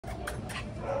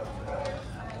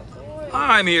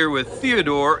I'm here with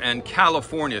Theodore and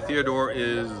California. Theodore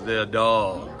is the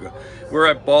dog. We're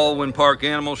at Baldwin Park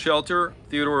Animal Shelter.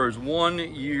 Theodore is 1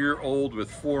 year old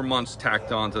with 4 months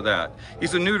tacked onto that.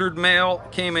 He's a neutered male,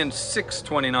 came in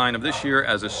 6/29 of this year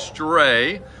as a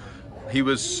stray. He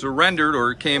was surrendered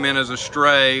or came in as a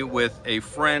stray with a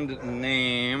friend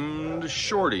named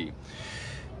Shorty.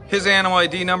 His animal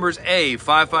ID number is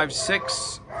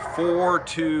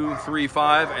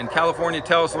A5564235. And California,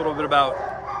 tell us a little bit about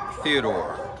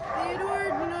Theodore.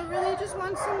 Theodore, really just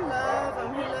wants some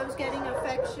love. He loves getting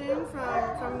affection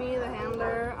from me, the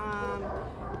handler.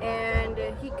 And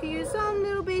he could use some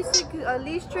little basic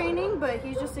leash training, but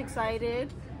he's just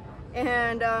excited.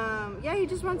 And yeah, he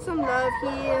just wants some love.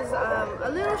 He is a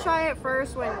little shy at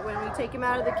first when we take him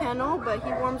out of the kennel, but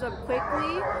he warms up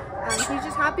quickly. He's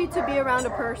just happy to be around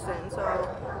a person. So,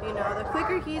 the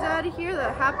quicker he's out of here,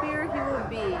 the happier he will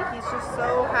be. He's just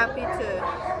so happy to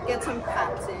get some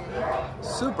pets in.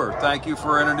 Super. Thank you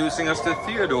for introducing us to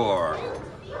Theodore.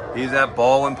 He's at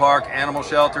Baldwin Park Animal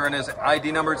Shelter, and his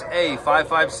ID number is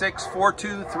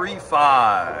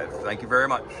A5564235. Thank you very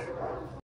much.